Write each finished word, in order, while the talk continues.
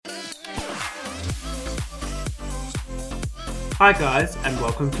Hi guys, and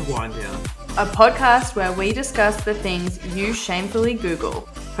welcome to Wind Down. A podcast where we discuss the things you shamefully Google.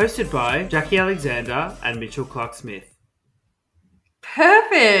 Hosted by Jackie Alexander and Mitchell Clark-Smith.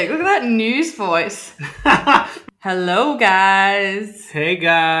 Perfect! Look at that news voice. Hello, guys. Hey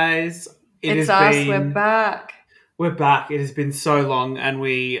guys. It's us. We're back. We're back. It has been so long and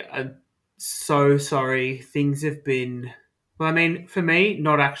we are so sorry. Things have been, well, I mean, for me,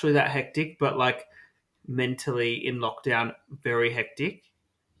 not actually that hectic, but like mentally in lockdown, very hectic.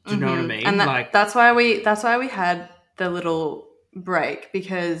 Do you know what I mean? And that's why we had the little break,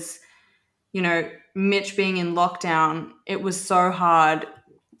 because, you know, Mitch being in lockdown, it was so hard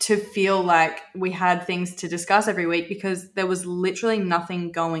to feel like we had things to discuss every week because there was literally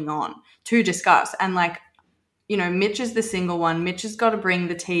nothing going on to discuss. And like, you know, Mitch is the single one. Mitch has got to bring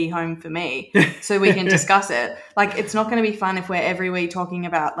the tea home for me so we can discuss it. Like, it's not going to be fun if we're every week talking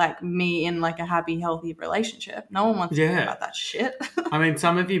about like me in like a happy, healthy relationship. No one wants to hear about that shit. I mean,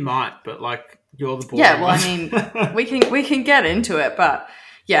 some of you might, but like, you're the boy. Yeah, well, I mean, we can get into it, but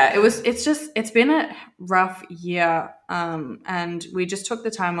yeah, it's been a rough year, and we just took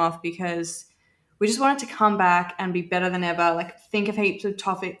the time off because we just wanted to come back and be better than ever. Like, think of heaps of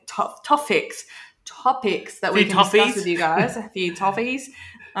topics that we can discuss with you guys, a few toffees.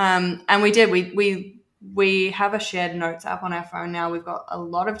 And we did. We have a shared notes app on our phone now. We've got a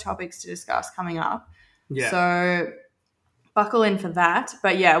lot of topics to discuss coming up. Yeah. So buckle in for that.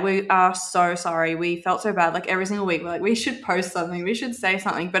 But yeah, we are so sorry. We felt so bad. Like, every single week, we're like, we should post something. We should say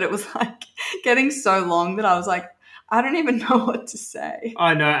something. But it was like getting so long that I was like, I don't even know what to say.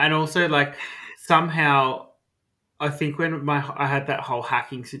 I know. And also, like, somehow, I think when I had that whole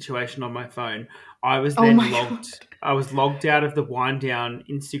hacking situation on my phone, I was then I was logged out of the Wind Down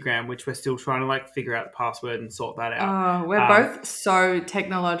Instagram, which we're still trying to like figure out the password and sort that out. Oh, we're both so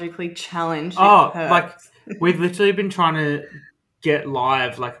technologically challenged. Like, we've literally been trying to get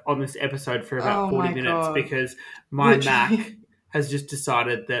live like on this episode for about 40 minutes because my Mac has just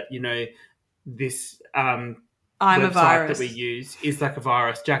decided that, you know, this I'm website a virus that we use is like a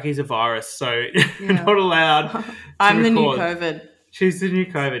virus. Jackie's a virus, so you're not allowed. I'm the new COVID. She's the new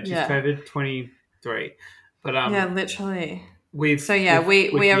COVID. She's COVID 23. But yeah, literally. We are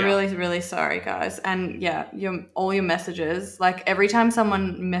really, really sorry, guys. And yeah, all your messages, like every time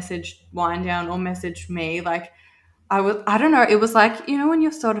someone messaged Wind Down or messaged me, like I don't know, it was like, you know, when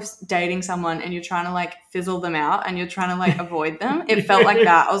you're sort of dating someone and you're trying to like fizzle them out and you're trying to like avoid them. It felt like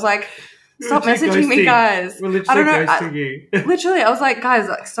that. I was like, stop messaging me, guys. We're literally ghosting you. Literally, I was like, guys,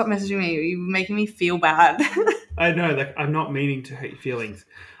 like, stop messaging me. You're making me feel bad. I know, like, I'm not meaning to hurt your feelings.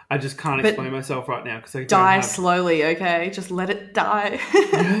 I just can't explain myself right now because I die slowly, okay? Just let it die.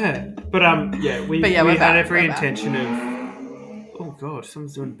 Yeah, but we had every intention of. Oh God,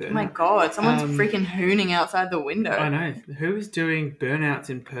 someone's doing burnout. Oh my God, someone's freaking hooning outside the window. I know. Who is doing burnouts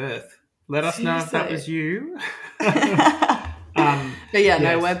in Perth? Let us know if that was you. But yeah,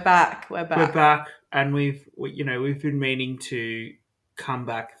 no, we're back. We're back, and we've been meaning to come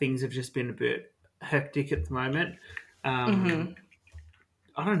back. Things have just been a bit hectic at the moment.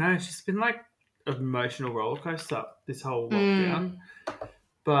 I don't know. It's just been like an emotional roller coaster this whole lockdown.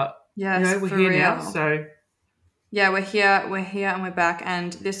 But yes, we're here now. So yeah, we're here, and we're back.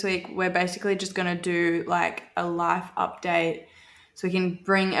 And this week we're basically just gonna do like a life update, so we can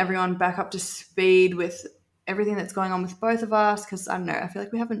bring everyone back up to speed with everything that's going on with both of us. Because I don't know, I feel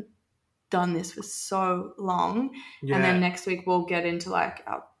like we haven't done this for so long. Yeah. And then next week we'll get into like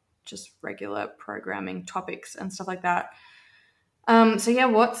our just regular programming topics and stuff like that. So yeah,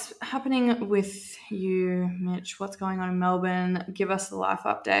 what's happening with you, Mitch? What's going on in Melbourne? Give us the life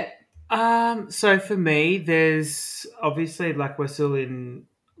update. So for me, there's obviously like we're still in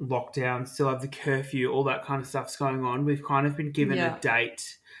lockdown, still have the curfew, all that kind of stuff's going on. We've kind of been given a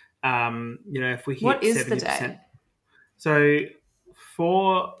date. If we hit what is 70%. The date? So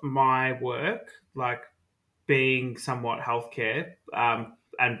for my work, like being somewhat healthcare,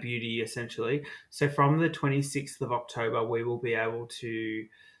 and beauty essentially. So from the 26th of October, we will be able to,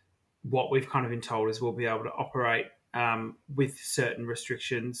 what we've kind of been told is we'll be able to operate with certain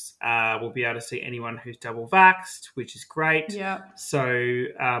restrictions. We'll be able to see anyone who's double vaxxed, which is great. Yeah. So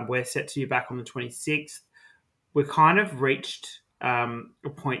we're set to be back on the 26th. We're kind of reached a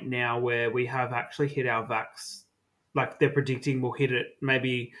point now where we have actually hit our vax. Like they're predicting we'll hit it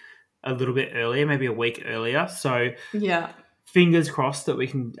maybe a little bit earlier, maybe a week earlier. So yeah. Fingers crossed that we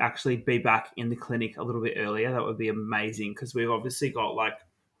can actually be back in the clinic a little bit earlier. That would be amazing because we've obviously got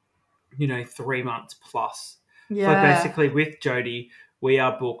 3 months plus. Yeah. So basically with Jody, we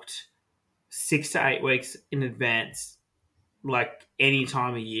are booked 6 to 8 weeks in advance, like any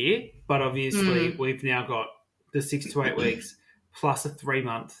time of year. But obviously we've now got the 6 to 8 weeks plus a 3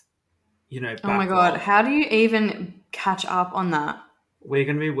 month, Oh my God. backlog. How do you even catch up on that? We're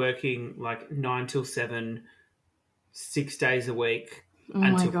going to be working like 9 till 7, 6 days a week Oh my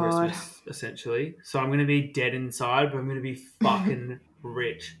until God. Christmas, essentially. So I'm going to be dead inside, but I'm going to be fucking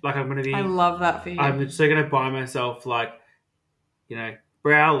rich. Like I love that for you. I'm so going to buy myself like,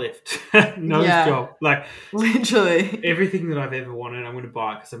 brow lift, nose Yeah. job, like Literally. everything that I've ever wanted. I'm going to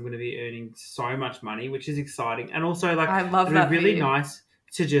buy because I'm going to be earning so much money, which is exciting. And also, like, I love it'd that be for really you. nice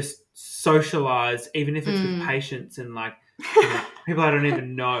to just socialize, even if it's with patients and like, people I don't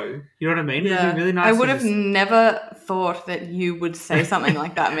even know. You know what I mean? It'd Yeah. be really nice. I would to have just... never thought that you would say something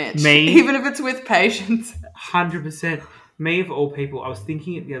like that, Mitch. Me? Even if it's with patients. 100%. Me of all people. I was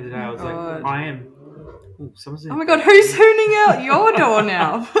thinking it the other day. I was God. like, I am. Ooh, someone's Oh my God, who's hooning out your door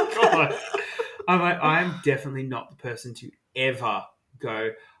now? God. I'm like, I am definitely not the person to ever go,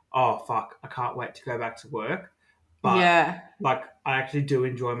 oh fuck, I can't wait to go back to work. But Yeah. like, I actually do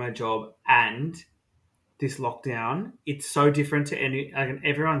enjoy my job, and this lockdown, it's so different to any. Like,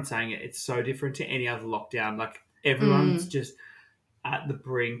 everyone's saying it. It's so different to any other lockdown. Like, everyone's just at the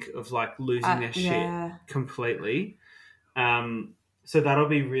brink of like losing their shit Yeah. completely. So that'll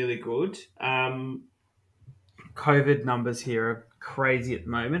be really good. COVID numbers here are crazy at the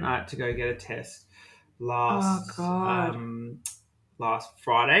moment. I had to go get a test Oh last God. last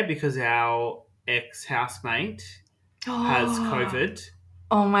Friday because our ex-housemate has COVID.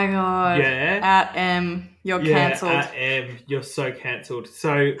 Oh my God. Yeah. At M, you're cancelled. You're so cancelled.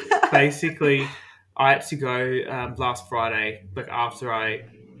 So basically, I had to go last Friday, like after I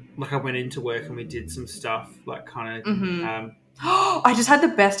went into work and we did some stuff, like kind of. I just had the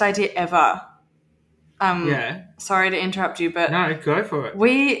best idea ever. Yeah. Sorry to interrupt you, but No, go for it.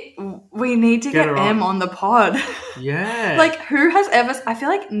 we need to get M on the pod. Yeah. Like, who has ever... I feel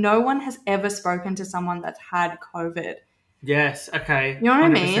like no one has ever spoken to someone that's had COVID. Yes, okay. You know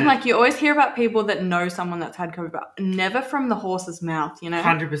what 100%. I mean? Like, you always hear about people that know someone that's had COVID, but never from the horse's mouth,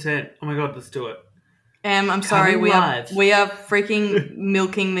 100%. Oh my God, let's do it. I'm sorry, we are live. we are freaking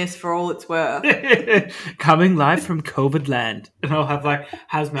milking this for all it's worth. Coming live from COVID land. And I'll have like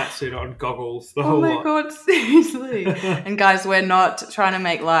hazmat suit on, goggles, the whole lot. Oh my God, seriously. And guys, we're not trying to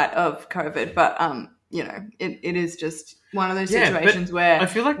make light of COVID, but it is just one of those situations where I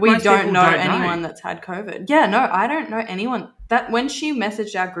feel like we most don't people know don't anyone know. that's had COVID. Yeah, no, I don't know anyone. That when she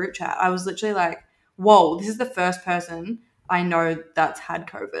messaged our group chat, I was literally like, whoa, this is the first person I know that's had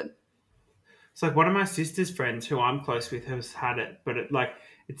COVID. It's like one of my sister's friends who I'm close with has had it, but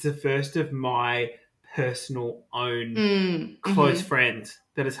it's the first of my personal own close friends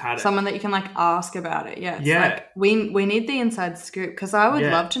that has had it. Someone that you can like ask about it. Yeah. It's Yeah. like we need the inside scoop because I would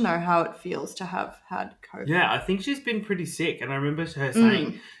love to know how it feels to have had COVID. Yeah, I think she's been pretty sick. And I remember her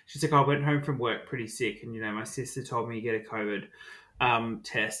saying, she's like, I went home from work pretty sick. And, my sister told me to get a COVID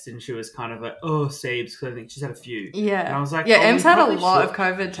test. And she was kind of like, oh, Sebes, because I think she's had a few. Yeah. And I was like, yeah, Em's had a lot of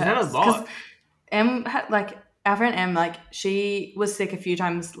COVID tests. She's had a lot. Em had our friend Em, she was sick a few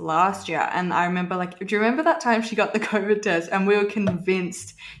times last year, and I remember, do you remember that time she got the COVID test and we were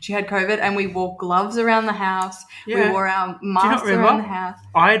convinced she had COVID, and we wore gloves around the house, we wore our masks around the house.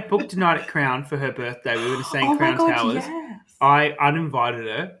 I had booked a night at Crown for her birthday. We were staying Crown Towers. Yes. I uninvited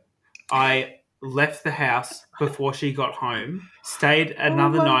her. I left the house before she got home, stayed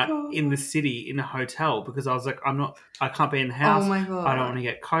another night in the city in a hotel because I was like, I can't be in the house. Oh my God. I don't want to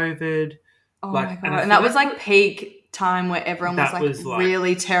get COVID. Oh my God. And that was peak time where everyone was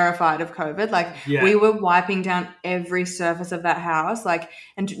really terrified of COVID. We were wiping down every surface of that house.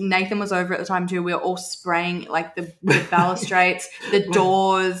 And Nathan was over at the time too. We were all spraying the balustrades, the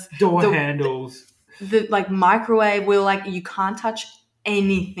doors, door handles, the microwave. We were like, you can't touch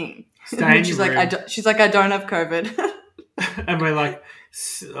anything. Stay in she's your like, room. She's like, I don't have COVID. And we're like,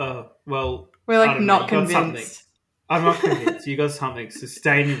 we're not convinced. I'm not convinced. You got something, so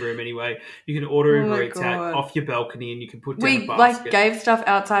stay in your room anyway. You can order Uber Eats out off your balcony, and you can put down a basket. We gave stuff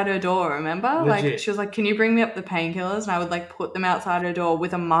outside her door. Remember? Legit. She was like, "Can you bring me up the painkillers?" And I would put them outside her door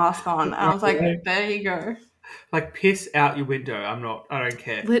with a mask on. And I was like, "There you go." Piss out your window. I don't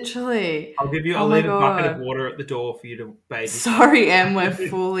care. Literally. I'll give you. I'll leave a bucket of water at the door for you to bathe. Sorry, Em. We're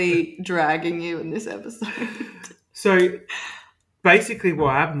fully dragging you in this episode. So. Basically,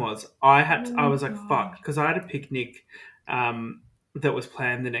 what happened was I was like, fuck, because I had a picnic that was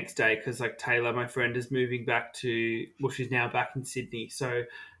planned the next day because, Taylor, my friend, is moving back she's now back in Sydney. So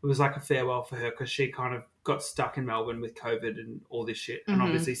it was like a farewell for her because she kind of got stuck in Melbourne with COVID and all this shit. And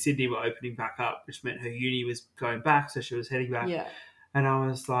obviously Sydney were opening back up, which meant her uni was going back, so she was heading back. Yeah. And I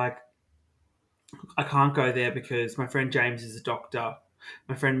was like, I can't go there because my friend James is a doctor.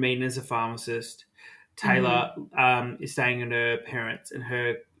 My friend Mina's a pharmacist. Taylor is staying at her parents, and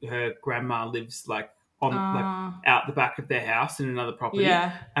her grandma lives like on like out the back of their house in another property.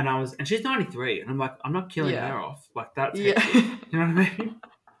 Yeah. And she's 93, and I'm like, I'm not killing Yeah. her off. Like that's Yeah. hectic. You know what I mean?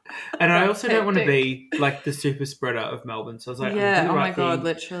 And I also don't want to hectic. be like the super spreader of Melbourne. So I was like, Yeah. I'm Oh gonna do the my right God, thing,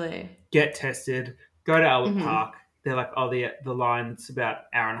 literally. get tested, go to Albert Park. They're like, oh, the line's about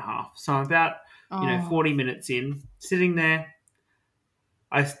an hour and a half. So I'm about 40 minutes in, sitting there.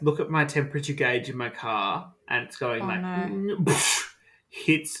 I look at my temperature gauge in my car, and it's going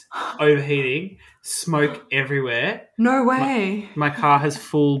hits, overheating, smoke everywhere. No way. My car has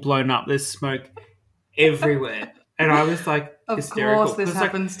full blown up. There's smoke everywhere. And I was like hysterical. Of course this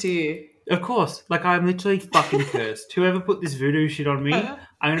happens to you. Of course. Like, I'm literally fucking cursed. Whoever put this voodoo shit on me, I'm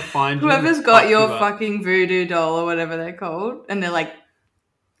going to find Whoever's got your fucking voodoo doll or whatever they're called, and they're like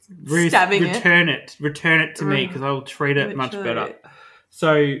stabbing return it. Return it to me, because I will treat it much better.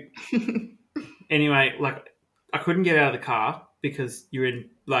 So, anyway, like, I couldn't get out of the car because you're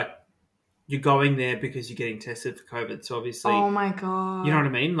going there because you're getting tested for COVID. So obviously, oh my God, you know what I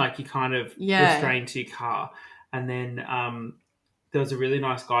mean? Like, you kind of restrained to your car. And then there was a really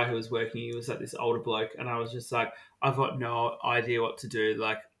nice guy who was working. He was like this older bloke, and I was just like, I've got no idea what to do.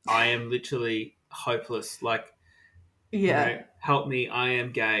 Like, I am literally hopeless. Like, help me. I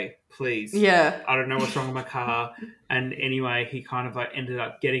am gay, please. Yeah. I don't know what's wrong with my car. And anyway, he kind of like ended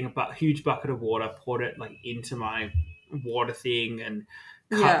up getting a huge bucket of water, poured it like into my water thing, and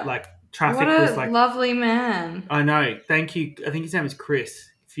cut like traffic. What a was like lovely man. I know. Thank you. I think his name is Chris.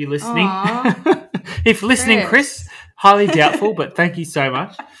 If you're listening, if you're listening, Chris, highly doubtful, but thank you so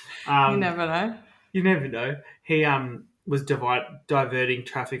much. You never know. You never know. He was diverting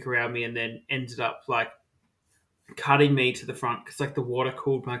traffic around me, and then ended up like cutting me to the front because like the water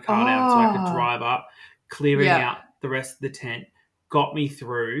cooled my car down, so I could drive up, clearing out the rest of the tent, got me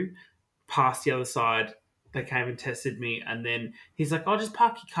through past the other side. They came and tested me, and then he's like, I'll just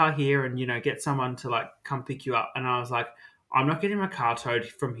park your car here and, get someone to like come pick you up. And I was like, I'm not getting my car towed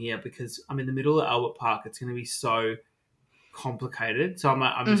from here because I'm in the middle of Albert Park. It's going to be so complicated. So I'm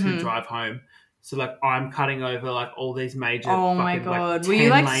like, I'm just going to drive home. So like I'm cutting over like all these major God. like, were you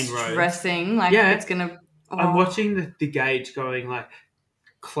like roads. stressing like it's going to... I'm watching the gauge going like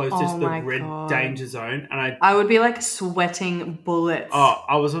closest to the red danger zone, and I would be like sweating bullets.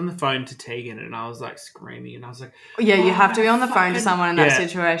 I was on the phone to Tegan, and I was like screaming, and I was like, you have to be on the phone to someone in that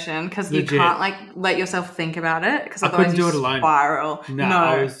situation because you can't like let yourself think about it because otherwise you spiral.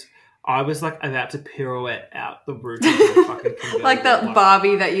 No, I was like about to pirouette out the roof of the fucking convertible. Like that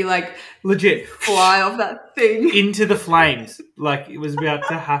Barbie that you like legit fly off that thing into the flames. Like it was about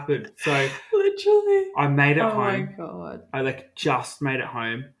to happen. So literally, I made it home. Oh my God. I like just made it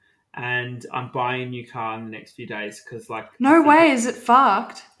home, and I'm buying a new car in the next few days because like no way is it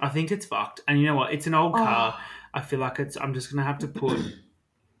fucked. I think it's fucked, and you know what? It's an old car. I feel like I'm just gonna have to put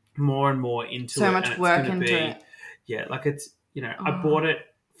more and more into so it. much work into it. Yeah, like it's I bought it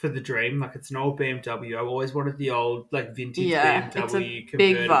for the dream. Like it's an old BMW. I always wanted the old like vintage BMW it's a convertible.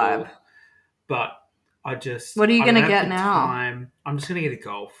 Big vibe. But I just what are you gonna get now? I'm just gonna get a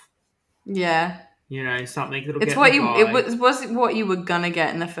Golf. Yeah. Something that'll it's get what it was what you were gonna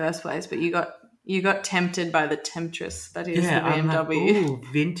get in the first place, but you got tempted by the temptress that is the BMW. Like,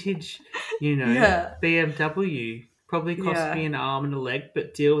 vintage, BMW. Probably cost me an arm and a leg,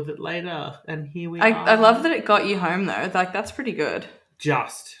 but deal with it later. And here we are. I love that it got you home though. Like that's pretty good.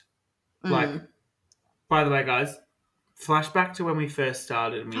 Just like, by the way, guys, flashback to when we first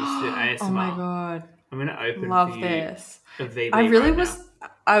started and we used to do ASMR. Oh my God. I'm going to open love for you this. a VB I really right was.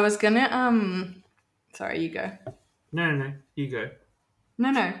 now. I was gonna. Sorry, you go. No, you go.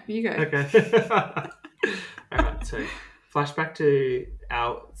 No, you go. Okay. All right. So, flashback to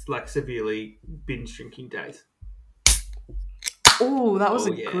our like severely binge drinking days. Oh, that was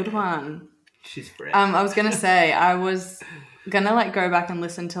a good one. She's fresh. I was gonna say I was gonna like go back and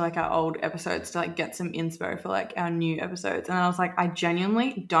listen to like our old episodes to like get some inspo for like our new episodes, and I was like, I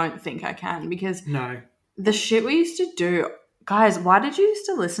genuinely don't think I can because the shit we used to do, guys. Why did you used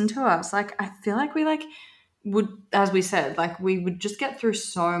to listen to us? Like, I feel like we like would, as we said, like we would just get through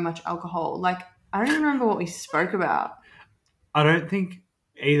so much alcohol. Like, I don't even remember what we spoke about. I don't think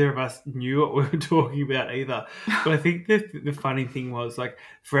either of us knew what we were talking about either. But I think the funny thing was like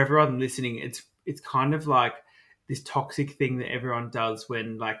for everyone listening, it's kind of like this toxic thing that everyone does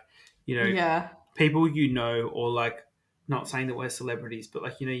when like, people or like not saying that we're celebrities, but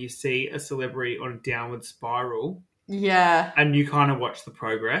like, you see a celebrity on a downward spiral. Yeah. And you kind of watch the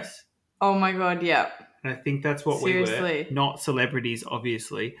progress. Oh my God, yeah. And I think that's what we were. Not celebrities,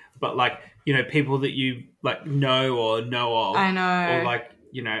 obviously, but like, people that you like know or know of. I know. Or like,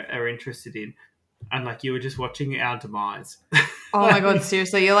 are interested in. and like you were just watching our demise. Oh my God,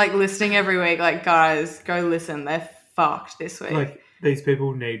 seriously, you're like listening every week. Like, guys, go listen. They're fucked this week. Like these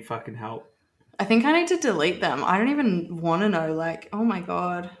people need fucking help. I think I need to delete them. I don't even want to know. Like, oh my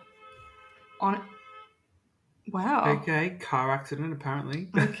God. Wow. Okay, car accident apparently.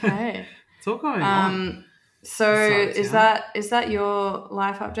 Okay. It's all going on. So Besides, is that your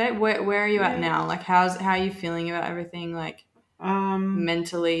life update? Where are you at now? Like, how are you feeling about everything? Like,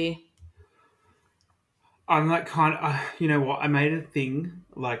 mentally. I'm like kind of, you know what? I made a thing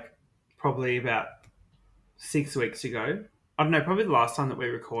like probably about 6 weeks ago. I don't know, probably the last time that we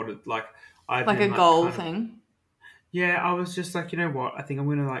recorded. Like I've Like a been like goal kind of, thing. yeah. I was just like, you know what? I think I'm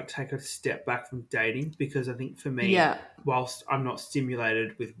gonna like take a step back from dating because I think for me, Yeah. whilst I'm not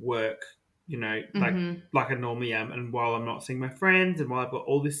stimulated with work, you know, like I normally am, and while I'm not seeing my friends, and while I've got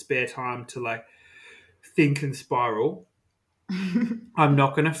all this spare time to like think and spiral, I'm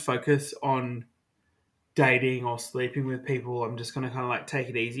not gonna focus on dating or sleeping with people. I'm just going to kind of like take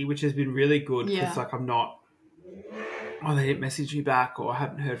it easy, which has been really good because Yeah. like I'm not, oh, they didn't message me back or I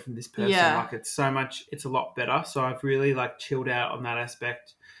haven't heard from this person. Yeah. Like it's a lot better. So I've really like chilled out on that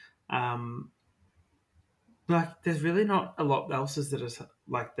aspect. Like there's really not a lot else that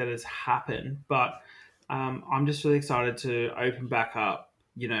has happened, but I'm just really excited to open back up.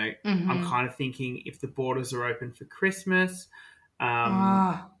 You know, I'm kind of thinking if the borders are open for Christmas,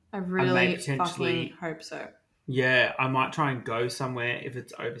 I I may really fucking potentially hope so. yeah, I might try and go somewhere if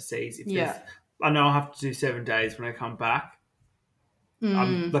it's overseas. If Yeah. there's, I know I'll have to do 7 days when I come back.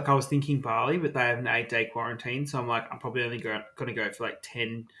 I was thinking Bali, but they have an 8-day quarantine, so I'm like, I'm probably only going to go for like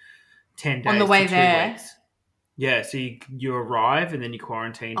 10 days On the way to 2 there. weeks. Yeah, so you arrive and then you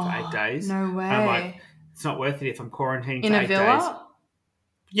quarantine for 8 days. No way. And I'm like, it's not worth it if I'm quarantining In for a 8 villa? days.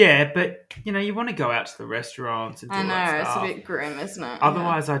 Yeah, but you know, you want to go out to the restaurants and do I all that know, stuff. it's a bit grim, isn't it?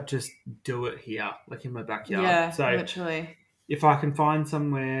 Otherwise, I'd just do it here, like in my backyard. Yeah, So literally. if I can find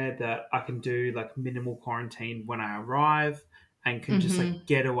somewhere that I can do like minimal quarantine when I arrive and can just like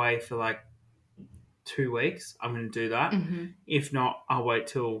get away for like 2 weeks, I'm going to do that. If not, I'll wait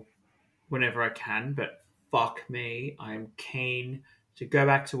till whenever I can. But fuck me, I'm keen to go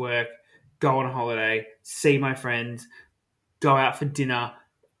back to work, go on a holiday, see my friends, go out for dinner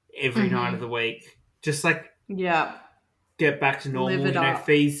every night of the week. Just like Yeah. get back to normal. Live it You know, up.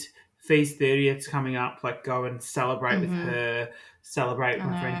 Fee's 30th's coming up. Like go and celebrate with her, celebrate with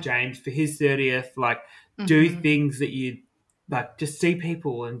my friend James for his 30th. Like do things that you like. Just see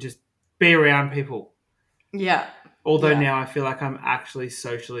people and just be around people. Yeah. Although now I feel like I'm actually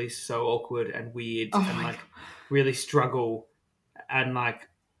socially so awkward and weird and like really struggle. And like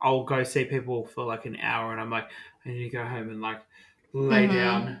I'll go see people for like an hour and I'm like, I need to go home and like lay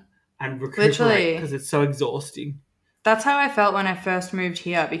down and recuperate because it's so exhausting. That's how I felt when I first moved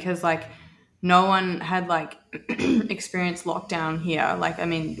here because like no one had like experienced lockdown here. Like, I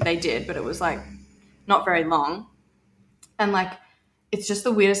mean, they did, but it was like not very long. And like, it's just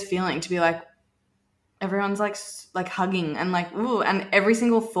the weirdest feeling to be like, everyone's like hugging and like, ooh, and every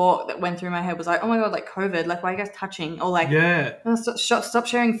single thought that went through my head was like, oh my God, like COVID, like why are you guys touching? Or like, oh, stop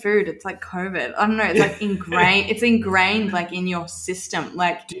sharing food. It's like COVID. I don't know. It's like ingrained. It's ingrained like in your system.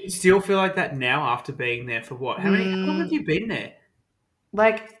 Like, do you still feel like that now after being there for what? How long have you been there?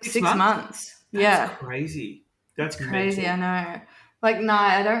 Like 6 months. That's crazy. That's crazy. mental. I know. Like, nah,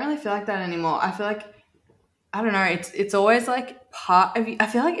 I don't really feel like that anymore. I feel like, I don't know. It's always like part of you. I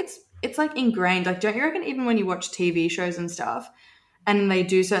feel like it's like ingrained. Like, don't you reckon even when you watch TV shows and stuff and they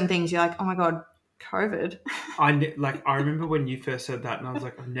do certain things, you're like, oh my God, COVID. I remember when you first said that and I was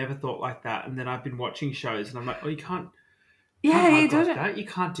like, I've never thought like that. And then I've been watching shows and I'm like, oh, you can't. Yeah, you do like that. You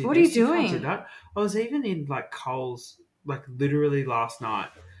can't do what this. Are you doing? You can't do that. I was even in like Coles, like literally last night.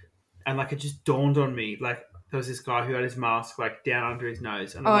 And like, it just dawned on me, like, there was this guy who had his mask like down under his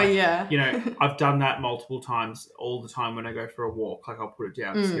nose. And I'm you know, I've done that multiple times all the time when I go for a walk. Like I'll put it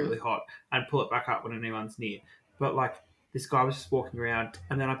down, it's get really hot and pull it back up when anyone's near. But like this guy was just walking around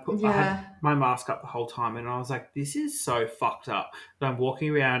and then I had my mask up the whole time and I was like, this is so fucked up that I'm walking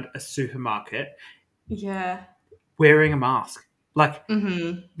around a supermarket wearing a mask. Like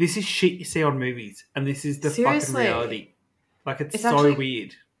this is shit you see on movies and this is the fucking reality. Like it's so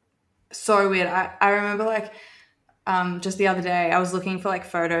weird. So weird. I remember like just the other day I was looking for like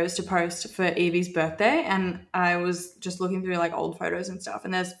photos to post for Evie's birthday and I was just looking through like old photos and stuff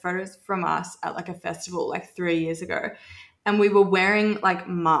and there's photos from us at like a festival like 3 years ago and we were wearing like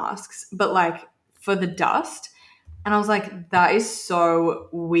masks but like for the dust and I was like that is so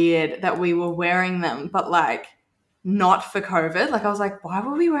weird that we were wearing them but like not for COVID. Like, I was like, why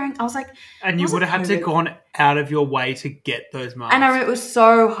were we wearing? I was like, And you would have had to gone out of your way to get those masks. And I remember it was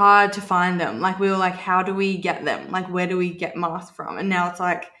so hard to find them. Like, we were like, how do we get them? Like, where do we get masks from? And now it's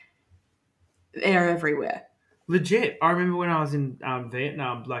like, they're everywhere. Legit. I remember when I was in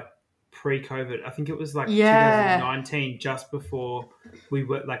Vietnam, like pre-COVID, I think it was like Yeah. 2019, just before we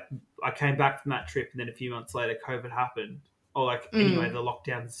were like, I came back from that trip, and then a few months later, COVID happened. Or like, anyway, the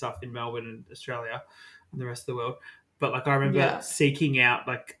lockdown and stuff in Melbourne and Australia and the rest of the world. But like, I remember seeking out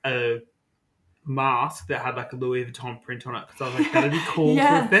like a mask that had like a Louis Vuitton print on it, because I was like, that'd be cool for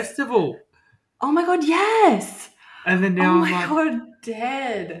a festival. Oh my God, yes. And then now I'm like, God,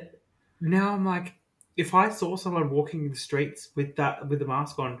 dead. Now I'm like, if I saw someone walking the streets with the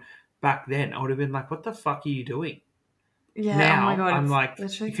mask on back then, I would have been like, what the fuck are you doing? Yeah. Now, oh my God, I'm like,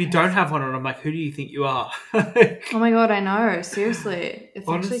 if you don't have one on, I'm like, who do you think you are? Oh my God, I know. Seriously. It's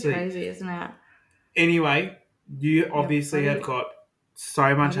actually crazy, isn't it? Anyway, you obviously have got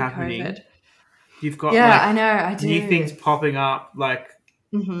so much happening. COVID. You've got I know, I do. New things popping up, like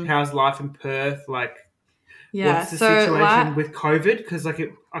how's life in Perth? Like, what's the situation with COVID? Because like,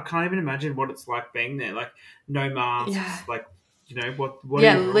 I can't even imagine what it's like being there. Like, no masks, like, you know, what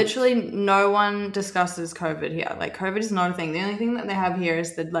literally no one discusses COVID here. Like, COVID is not a thing. The only thing that they have here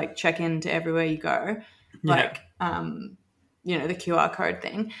is the like check in to everywhere you go, like you know, the QR code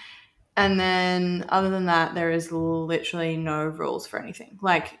thing. And then other than that, there is literally no rules for anything.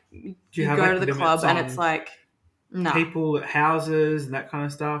 Like, you go to the club and it's like, no. People at houses and that kind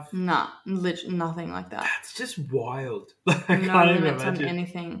of stuff? No, literally nothing like that. That's just wild. No limits on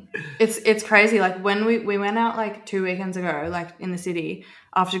anything. It's crazy. Like, when we went out like 2 weekends ago, like in the city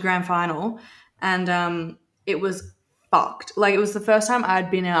after grand final, and it was fucked. Like, it was the first time I'd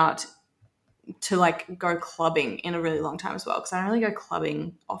been out to like go clubbing in a really long time as well, because I don't really go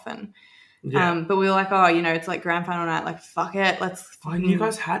clubbing often. Yeah. But we were like, oh, you know, it's like grand final night, like fuck it, let's. You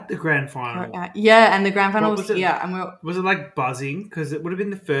guys had the grand final. Yeah, and the grand final was here, and was it like buzzing? Because it would have been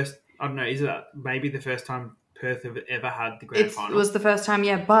the first. I don't know. Is it maybe the first time Perth have ever had the grand final? It was the first time,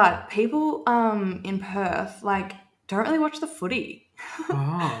 yeah. But people in Perth like don't really watch the footy.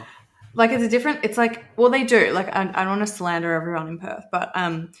 Oh. Like, it's a different, it's like, well, they do. Like, I don't want to slander everyone in Perth, but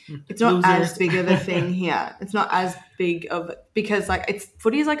it's not as big of a thing here. It's not as big of, because like,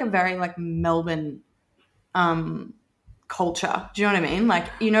 footy is like a very like Melbourne culture. Do you know what I mean? Like,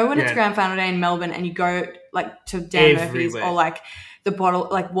 you know, when it's grand final day in Melbourne and you go like to Dan Murphy's or like the bottle,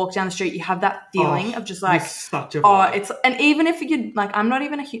 like walk down the street, you have that feeling of just like, such a vibe. And even if you like, I'm not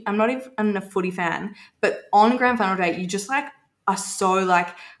even a footy fan, but on grand final day, you just like, are so like,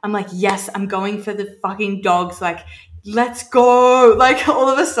 I'm like, yes, I'm going for the fucking Dogs, like, let's go. Like, all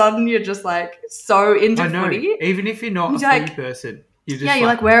of a sudden you're just like so into footy. Even if you're not a footy person, you're just you're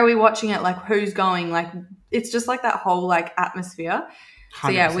like, where are we watching it? Like, who's going? Like, it's just like that whole like atmosphere. 100%. So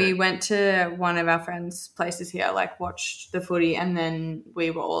yeah, we went to one of our friends' places here, like watched the footy, and then we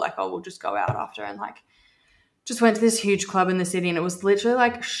were all like, oh, we'll just go out after, and like just went to this huge club in the city, and it was literally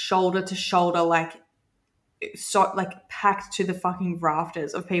like shoulder to shoulder, like so like packed to the fucking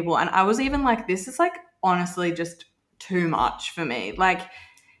rafters of people. And I was even like, this is like honestly just too much for me. Like,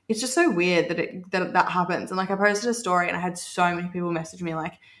 it's just so weird that happens. And like, I posted a story and I had so many people message me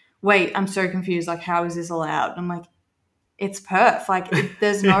like, wait, I'm so confused, like, how is this allowed? And I'm like, it's Perth. Like,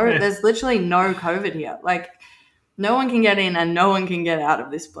 there's literally no COVID here. Like, no one can get in and no one can get out of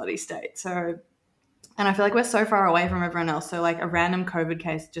this bloody state. So, and I feel like we're so far away from everyone else. So like, a random COVID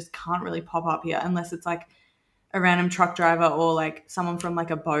case just can't really pop up here unless it's like a random truck driver or like someone from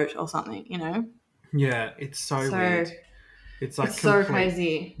like a boat or something, you know? Yeah, it's so weird. It's like so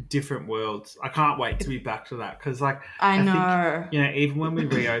crazy. Different worlds. I can't wait to be back to that, because like I know. Think, you know, even when we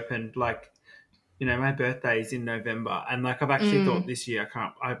reopened, like, you know, my birthday is in November, and like I've actually thought this year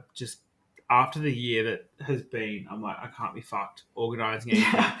I just after the year that has been, I'm like, I can't be fucked organising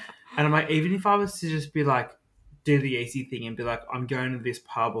anything. Yeah. And I'm like, even if I was to just be like, do the easy thing and be like, I'm going to this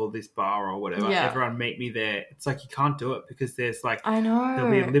pub or this bar or whatever, everyone meet me there. It's like, you can't do it because there's like, I know,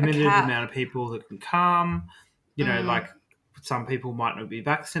 there'll be a limited amount of people that can come. You know, like some people might not be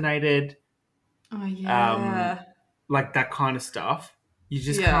vaccinated. Oh yeah. Like that kind of stuff. You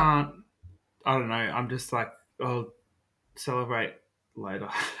just can't, I don't know. I'm just like, oh, celebrate later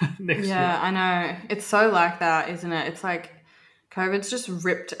next year. Yeah, I know. It's so like that, isn't it? It's like COVID's just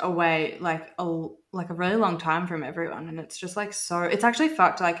ripped away like a really long time from everyone, and it's just like, so it's actually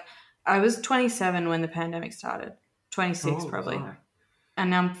fucked. Like, I was 27 when the pandemic started, 26 probably, sorry. And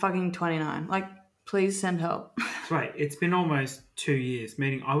now I'm fucking 29. Like, please send help. Right, it's been almost 2 years,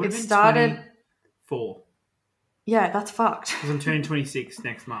 meaning I would have been 24. Yeah, that's fucked. Because I'm turning 26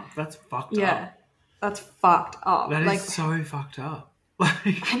 next month. That's fucked up. That's fucked up. That Like, is so fucked up. Like,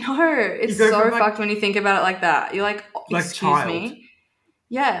 I know. It's go so from, like- fucked when you think about it like that. You're like, oh, Like excuse child. me.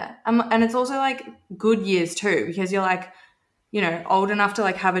 Yeah. And it's also like good years too, because you're like, you know, old enough to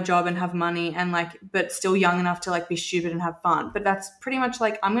like have a job and have money and like, but still young enough to like be stupid and have fun. But that's pretty much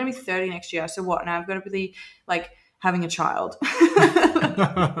like, I'm going to be 30 next year. So what? Now I've got to be like having a child.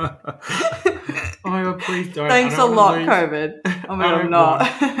 Oh my God, please don't. Thanks I a don't lot, wanna lose- COVID. Oh my I God, I'm don't not.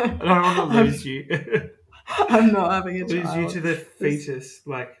 I don't want to lose you. I'm not having a Lose you child. to the fetus.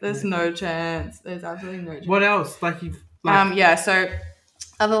 Like, There's no chance. There's absolutely no chance. what else? Like, you've like, Yeah, so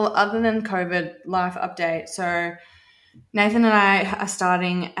other than COVID life update, so Nathan and I are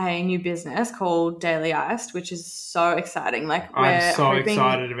starting a new business called Daily Iced, which is so exciting. Like, we're I'm so hoping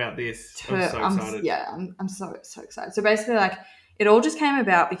excited about this. I'm so excited. I'm so excited. So basically, like, it all just came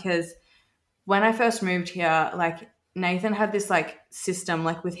about because when I first moved here, like, Nathan had this like system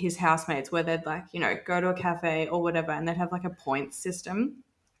like with his housemates where they'd like, you know, go to a cafe or whatever, and they'd have like a points system.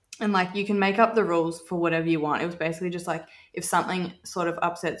 And like you can make up the rules for whatever you want. It was basically just like if something sort of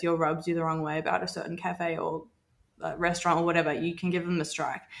upsets you or rubs you the wrong way about a certain cafe or restaurant or whatever, you can give them a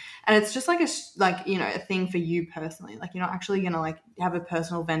strike. And it's just like you know, a thing for you personally. Like, you're not actually gonna like have a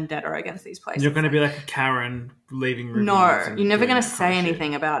personal vendetta against these places. You're going to be like a Karen leaving reviews. No, and you're never doing going to that say kind of shit.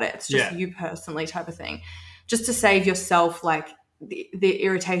 anything about it. It's just Yeah. you personally type of thing, just to save yourself like the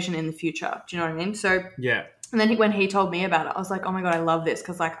irritation in the future. Do you know what I mean? So Yeah. and then when he told me about it, I was like, oh my God, I love this,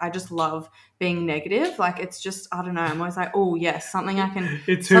 because like I just love being negative. Like, it's just, I don't know, I'm always like, oh yes, something I can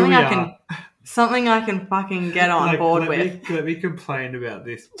It's who something we I are. can something I can fucking get on Like, board let with. Me, let me complain about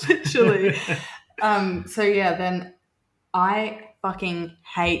this. Literally. So yeah, then I fucking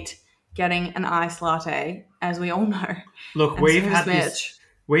hate getting an iced latte, as we all know. Look, And we've so had does this. Mitch.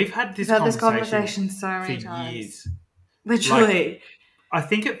 We've had this We've had this conversation conversation so many for times. years. Literally. I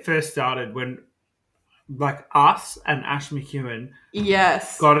think it first started when, like, us and Ash McEwen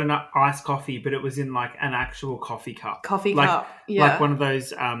Yes. got an iced coffee, but it was in like an actual coffee cup. Coffee like, cup. Yeah. Like one of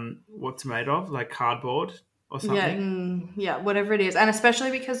those, what's it made of? Like cardboard or something. Yeah, whatever it is. And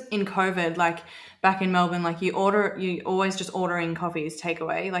especially because in COVID, like back in Melbourne, like you always just ordering coffees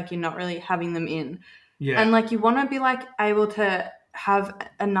takeaway, like you're not really having them in. Yeah. And like you want to be like able to have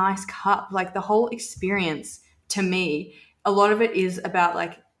a nice cup. Like the whole experience, to me, a lot of it is about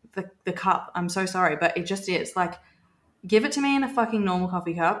like the cup. I'm so sorry, but it just is. Like, give it to me in a fucking normal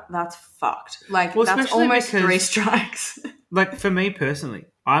coffee cup. That's fucked. Like, Well, that's especially almost because- 3 strikes. Like, for me personally,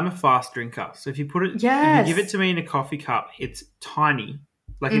 I'm a fast drinker. So if you put it, if Yes. you give it to me in a coffee cup, it's tiny.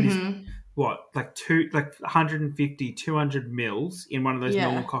 Like, it is, what, like 150, 200 mils in one of those Yeah.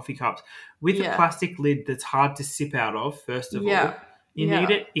 normal coffee cups with a Yeah. plastic lid that's hard to sip out of, first of all. Yeah. You Yeah. need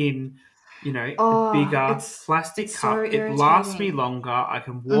it in, you know, Oh, a bigger it's plastic so cup. It lasts me irritating. longer. I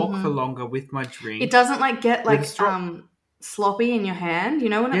can walk for longer with my drink. It doesn't like get With a like straw. sloppy in your hand. You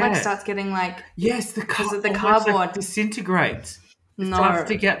know when it like Yeah. starts getting like Yes, the cup of the almost, like, cardboard. disintegrates. It no. starts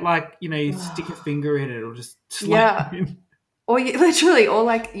to get like, you know, you stick a finger in it, it'll just Yeah. slap in. Or you literally, or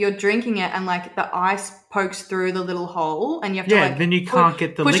like you're drinking it and like the ice pokes through the little hole and you have to Yeah, like then you can't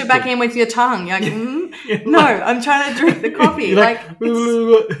get the push liquid. it back in with your tongue. You're like, Yeah, no, like- I'm trying to drink the coffee. You're like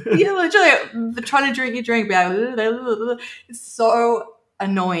it's, yeah, literally trying to drink your drink. Be like, it's so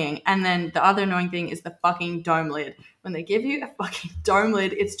annoying. And then the other annoying thing is the fucking dome lid. When they give you a fucking dome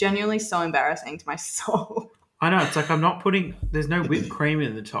lid, it's genuinely so embarrassing to my soul. I know, it's like there's no whipped cream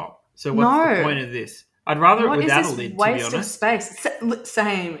in the top. So what's the No. point of this? I'd rather What it is without a this lid, to be waste of honest. space?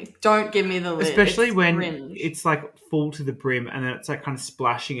 Same. Don't give me the lid. Especially It's when cringe. it's like full to the brim and then it's like kind of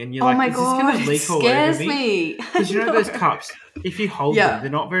splashing and you're Oh like, my is god, this going to it leak all scares over me? me. Because you know those cups, if you hold Yeah. them, they're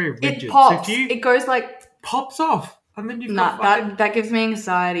not very rigid. It pops. So if you It goes like pops off and then you've nah. got fucking... That gives me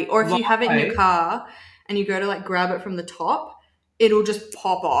anxiety. Or if you have it in your Why? car and you go to like grab it from the top, it'll just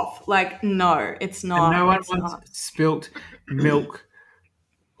pop off. Like no, it's not. And no one it's wants not. spilt milk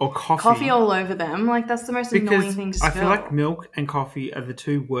or Coffee all over them. Like that's the most annoying because thing to I spill. feel like milk and coffee are the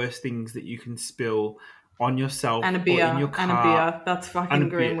two worst things that you can spill on yourself and a beer. or in your car. And a beer. That's And fucking a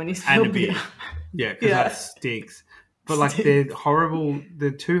grim beer. when you And spill a beer. beer. Yeah, because Yeah. that stinks. But like they're horrible.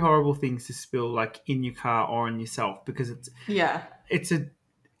 They're two horrible things to spill like in your car or on yourself because Yeah. it's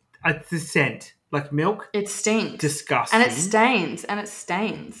the scent. Like milk, It stinks. disgusting. And it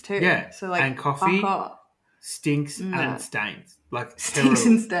stains too. Yeah. So like And coffee fuck off. stinks No. and stains. Like Stinks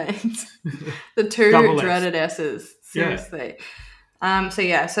terrible. and stains. The two Double S. dreaded S's. Yeah. Seriously. So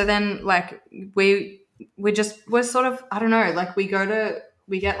yeah, so then like we're sort of, I don't know, like we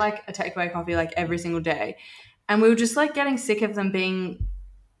get like a takeaway coffee like every single day. And we were just like getting sick of them being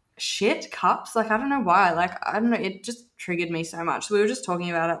shit cups. Like, I don't know why. Like, I don't know. It just triggered me so much. So we were just talking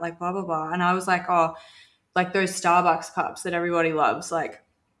about it, like, blah, blah, blah. And I was like, oh, like those Starbucks cups that everybody loves. Like,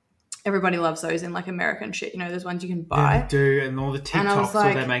 everybody loves those in, like, American shit. You know, those ones you can buy. Yeah, they do. And all the And I was TikToks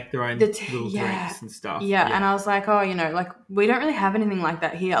like, where they make their own little drinks and stuff. Yeah. And I was like, oh, you know, like, we don't really have anything like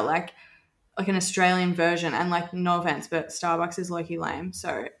that here. Like an Australian version. And, like, no offense, but Starbucks is low-key lame.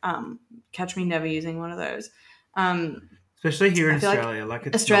 So catch me never using one of those. Especially here in Australia. Like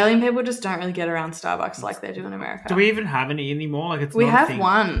it's Australian people just don't really get around Starbucks like they do in America. Do we even have any anymore? Like it's we not a have thing.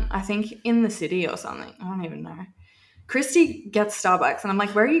 one, I think, in the city or something. I don't even know. Christy gets Starbucks, and I'm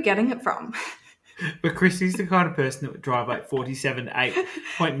like, where are you getting it from? But Christy's the kind of person that would drive like 7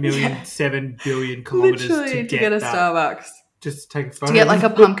 billion kilometers Literally to get a that. Starbucks. Just take a photo. To get like a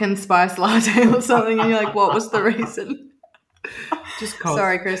pumpkin spice latte or something, and you're like, what was the reason? Just cold.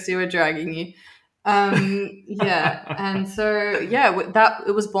 Sorry, Christy, we're dragging you. Yeah, and so that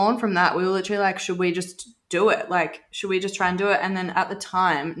it was born from that. We were literally like, should we just do it? Like, should we just try and do it? And then at the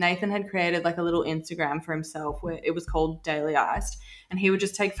time, Nathan had created like a little Instagram for himself where it was called Daily Iced, and he would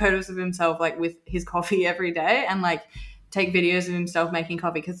just take photos of himself like with his coffee every day and like take videos of himself making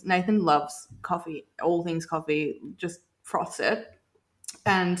coffee, because Nathan loves coffee, all things coffee, just froths it.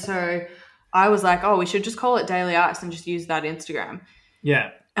 And so I was like, oh, we should just call it Daily Iced and just use that Instagram.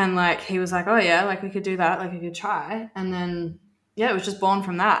 Yeah. And like he was like, oh yeah, like we could do that, like we could try. And then it was just born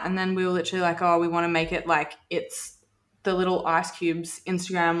from that. And then we were literally like, oh, we want to make it like it's the little Ice Cube's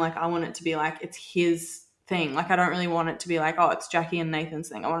Instagram. Like I want it to be like it's his thing. Like I don't really want it to be like, oh, it's Jackie and Nathan's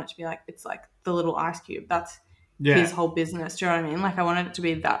thing. I want it to be like it's like the little Ice Cube. That's his whole business. Do you know what I mean? Like I wanted it to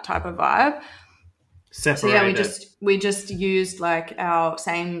be that type of vibe. Separated. So yeah, we just used like our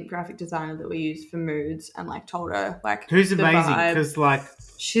same graphic designer that we used for Moods, and like told her like who's amazing, because like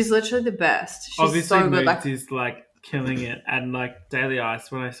she's literally the best. She's obviously so good. Moods like is like killing it, and like Daily Ice,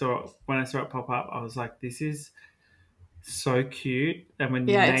 when I saw it pop up, I was like, this is so cute. And when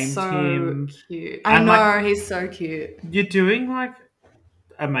you named him, cute. I know, like, he's so cute. You're doing like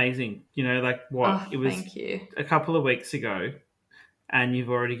amazing. You know, like what it was a couple of weeks ago, and you've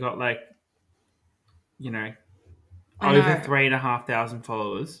already got like, you know, over 3,500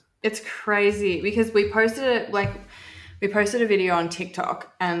 followers. It's crazy because we posted it like. We posted a video on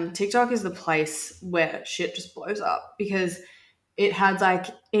TikTok, and TikTok is the place where shit just blows up because it had like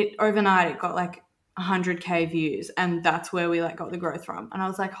overnight it got like 100K views, and that's where we like got the growth from. And I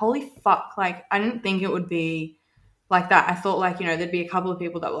was like, holy fuck, like I didn't think it would be like that. I thought like, you know, there'd be a couple of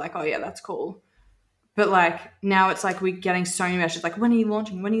people that were like, oh yeah, that's cool. But like now it's like we're getting so many messages like, when are you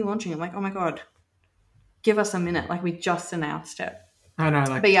launching? When are you launching? I'm like, oh my God, give us a minute. Like we just announced it. I know,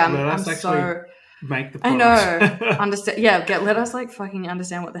 like, but yeah, I'm so make the product. I know. Understand. Yeah, let us like fucking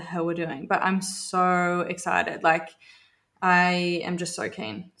understand what the hell we're doing. But I'm so excited. Like I am just so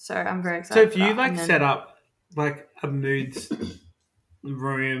keen. So I'm very excited. So if you like set up like a Moods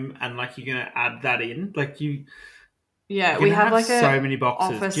room and like you're gonna add that in, like you we have like so many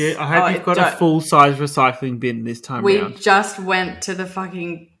boxes. Office, I hope you've got a full size recycling bin this time around. We just went to the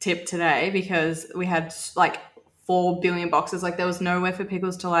fucking tip today because we had like 4 billion boxes. Like there was nowhere for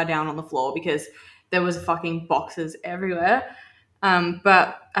people to lie down on the floor because there was fucking boxes everywhere.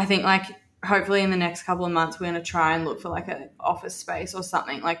 But I think like hopefully in the next couple of months we're going to try and look for like an office space or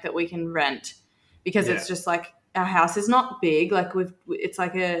something like that we can rent, because it's just like our house is not big. Like it's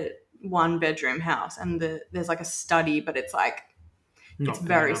like a 1-bedroom house, and there's like a study, but it's like it's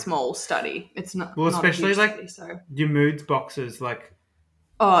very small study. It's not especially not like study, your Moods boxes, like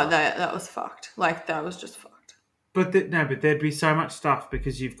that was fucked. Like that was just fucked. But there'd be so much stuff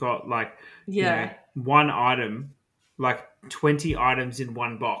because you've got like you know, one item, like 20 items in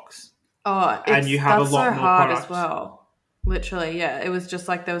one box. Oh, and you have a lot so more hard products as well. Literally, yeah. It was just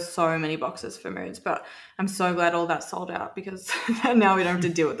like there was so many boxes for Moods, but I'm so glad all that sold out because now we don't have to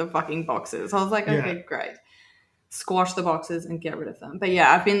deal with the fucking boxes. I was like, okay, great. Squash the boxes and get rid of them. But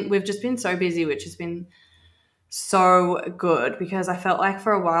yeah, we've just been so busy, which has been so good, because I felt like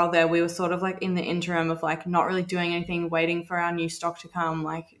for a while there we were sort of like in the interim of like not really doing anything, waiting for our new stock to come.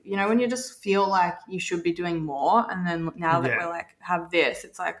 Like, you know, when you just feel like you should be doing more, and then now that we're like have this,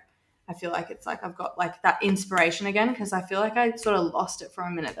 it's like I feel like it's like I've got like that inspiration again, because I feel like I sort of lost it for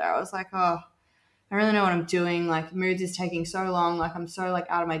a minute there. I was like, oh, I really know what I'm doing. Like Moods is taking so long. Like I'm so like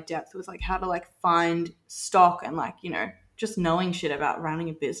out of my depth with like how to like find stock and like, you know, just knowing shit about running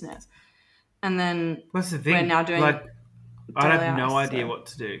a business. And then what's the thing? We're now doing like I have no idea what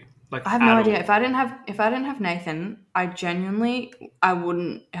to do. Like I have no idea. If I didn't have Nathan, I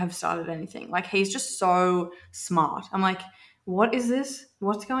wouldn't have started anything. Like he's just so smart. I'm like, what is this?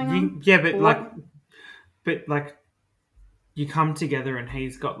 What's going on? Yeah, but like you come together and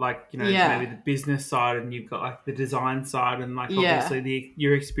he's got like, you know, Yeah. maybe the business side and you've got like the design side and like Yeah. obviously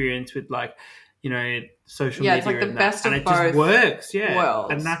your experience with like, you know, social Yeah, media it's like the and best that. And of it just both works. Yeah.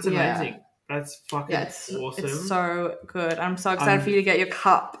 worlds. And that's Yeah. amazing. That's fucking Yeah, it's awesome. so good. I'm so excited for you to get your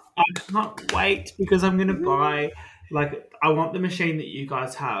cup. I can't wait because I'm going to buy, like, I want the machine that you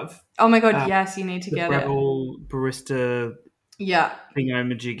guys have. Oh my God, yes, you need to The get Breville Barista Yeah.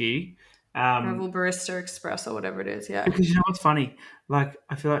 thingamajiggy. Breville Barista Express or whatever it is, yeah. Because you know what's funny? Like,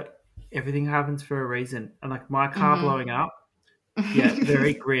 I feel like everything happens for a reason. And like my car blowing up, yeah,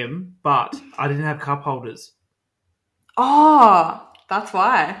 very grim, but I didn't have cup holders. Oh, that's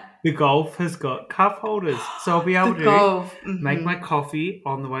why. The Golf has got cup holders. So I'll be able to make my coffee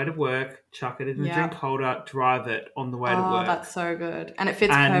on the way to work, chuck it in the drink holder, drive it on the way to work. Oh, that's so good. And it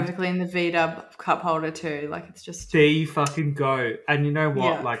fits perfectly in the Vita cup holder too. Like, it's just... There you fucking go. And you know what?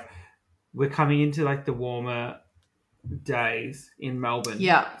 Yeah. Like, we're coming into like the warmer days in Melbourne.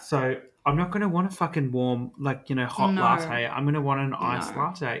 Yeah. So I'm not going to want a fucking warm, like, you know, hot latte. I'm going to want an iced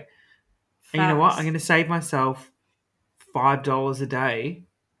latte. Facts. And you know what? I'm going to save myself $5 a day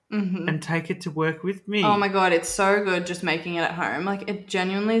and take it to work with me. Oh my God, it's so good just making it at home. Like, it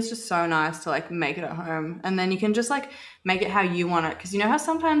genuinely is just so nice to like make it at home, and then you can just like make it how you want it. Because you know how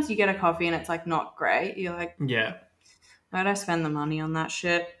sometimes you get a coffee and it's like not great. You're like, yeah, why'd I spend the money on that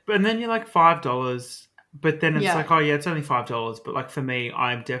shit? And then you're like $5, but then it's like, oh yeah, it's only $5. But like for me,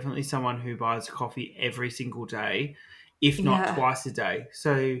 I'm definitely someone who buys coffee every single day, if not twice a day.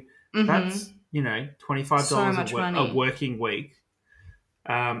 So that's, you know, $25 a working week.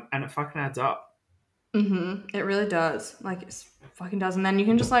 And it fucking adds up. It really does. Like, it fucking does. And then you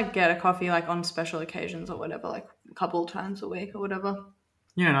can just like get a coffee like on special occasions or whatever, like a couple of times a week or whatever.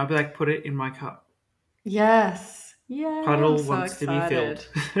 Yeah, and I'll be like, put it in my cup. Yes. Yeah. Puddle wants to be filled.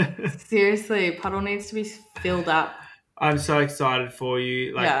 Seriously, Puddle needs to be filled up. I'm so excited for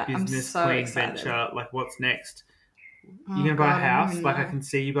you. Like, business, queen, venture. Like, what's next? You're going to buy a house? Like, I can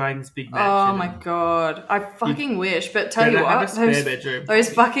see you buying this big mansion. Oh, my God. I fucking wish. But tell you what, those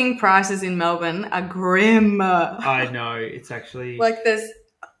fucking prices in Melbourne are grim. I know. It's actually... Like,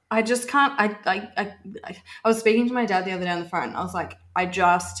 I just can't... I was speaking to my dad the other day on the phone. I was like, I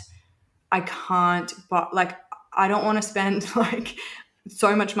can't... But, like, I don't want to spend, like,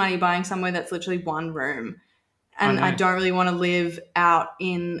 so much money buying somewhere that's literally one room. And I don't really want to live out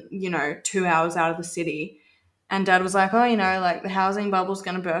in, you know, 2 hours out of the city. And Dad was like, oh, you know, like the housing bubble's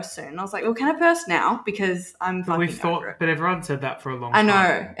going to burst soon. And I was like, well, can it burst now? Because I'm fucking over it. But everyone said that for a long time. I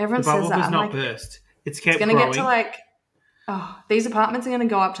know. Everyone says that. The bubble does not burst. It's kept growing. It's going to get to like, these apartments are going to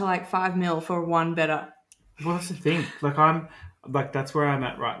go up to like 5 mil for one better. Well, that's the thing. Like, that's where I'm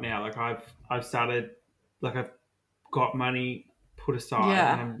at right now. Like, I've started, like, I've got money put aside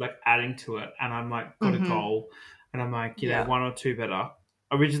and I'm like adding to it. And I'm like, got a goal. And I'm like, you know, one or two better.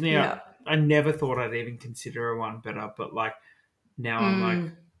 Originally, I never thought I'd even consider a one better, but like now I'm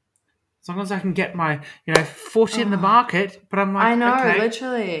like, as long as I can get my, you know, foot in the market, but I'm like, I know, okay.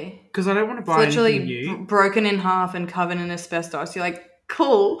 Literally. Because I don't want to buy anything new. Broken in half and covered in asbestos. You're like,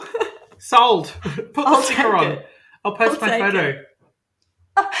 cool. Sold. Put the sticker on. I'll post my photo.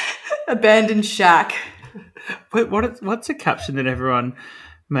 Abandoned shack. Wait, what's a caption that everyone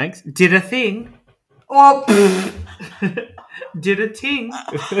makes? Did a thing. Oh, did a ting.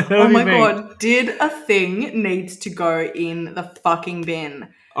 Oh my God. Did a thing needs to go in the fucking bin.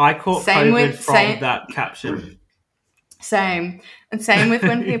 I caught COVID from that caption. Same. And same with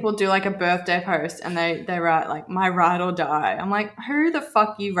when people do like a birthday post and they write like, my ride or die. I'm like, who the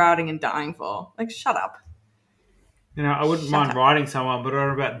fuck are you riding and dying for? Like, shut up. You know, I wouldn't mind riding someone, but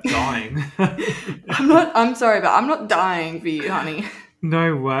what about dying? I'm sorry, but I'm not dying for you, honey.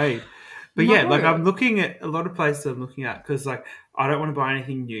 No way. But yeah, like I'm looking at a lot of places I'm looking at because like I don't want to buy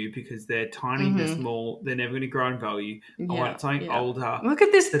anything new because they're tiny, they're small, they're never going to grow in value. I want something older. Look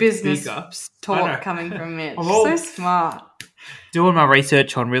at this business talk coming from Mitch. So smart. Doing my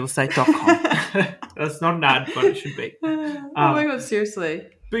research on realestate.com. That's not an ad, but it should be. Oh my God, seriously.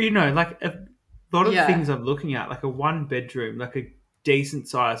 But you know, like a lot of things I'm looking at, like a one bedroom, like a decent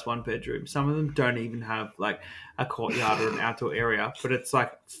sized one bedroom. Some of them don't even have like a courtyard or an outdoor area, but it's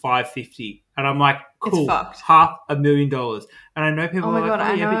like $550, and I'm like, cool, $500,000. And I know people are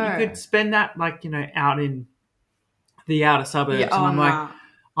like, but you could spend that like, you know, out in the outer suburbs. And I'm like,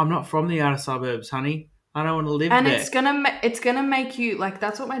 I'm not from the outer suburbs, honey. I don't want to live there. And it's gonna make you like,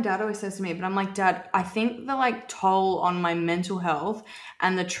 that's what my dad always says to me. But I'm like, Dad, I think the like toll on my mental health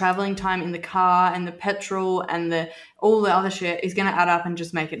and the traveling time in the car and the petrol and all the other shit is gonna add up and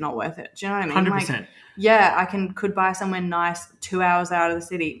just make it not worth it. Do you know what I mean? 100%. Like, yeah, I could buy somewhere nice 2 hours out of the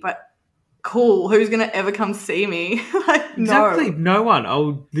city, but cool. Who's going to ever come see me? Like, Exactly. no. No one.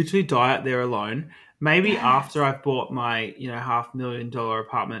 I'll literally die out there alone. Maybe after I've bought my, $500,000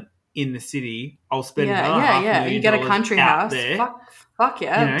 apartment in the city, I'll spend another $500,000 You get a country out house. there. Fuck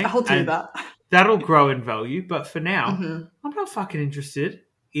yeah. I'll do and that. That'll grow in value. But for now, Mhm. I'm not fucking interested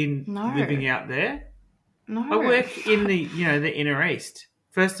in living out there. No. I work in the, the inner east.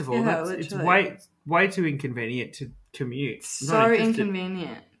 First of all, it's way too inconvenient to commute. So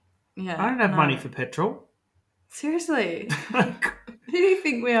inconvenient. Yeah. I don't have money for petrol. Seriously. Who do you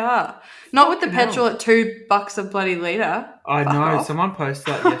think we are? Not with the petrol at $2 a bloody litre. I know. Someone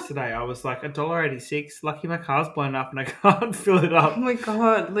posted that yesterday. I was like, $1.86. Lucky my car's blown up and I can't fill it up. Oh my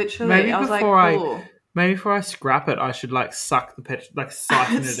God, literally. Maybe I was like, cool. Maybe before I scrap it, I should suck the petrol,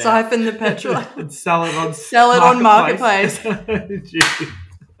 siphon it out. Siphon the petrol. And sell it on Marketplace.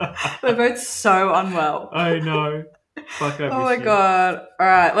 We're both so unwell. I know. Fuck, I miss oh my you. God. All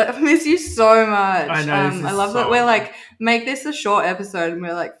right. I miss you so much. I know. I love that we're make this a short episode and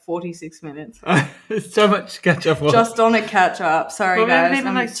we're 46 minutes. There's so much to catch up on. Just on a catch up. Sorry, guys. We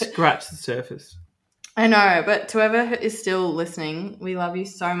haven't even scratched the surface. I know, but to whoever is still listening, we love you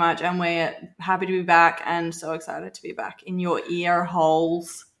so much and we're happy to be back and so excited to be back in your ear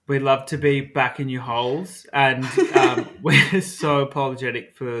holes. We love to be back in your holes and we're so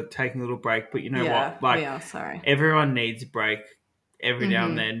apologetic for taking a little break, but you know what? We are sorry. Everyone needs a break every now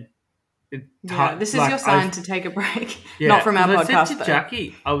and then. This is your sign to take a break, not from our podcast. I said to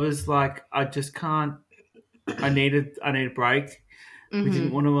Jackie, I was like, I just can't. I need a break. We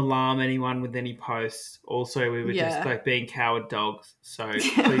didn't want to alarm anyone with any posts. Also, we were just being coward dogs. So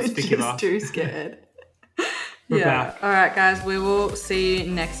please forgive us. Too scared. We're back. All right, guys. We will see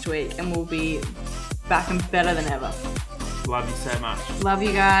you next week, and we'll be back and better than ever. Love you so much. Love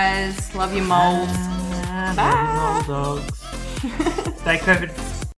you guys. Love you, moles. Bye. Mole dogs. Stay COVID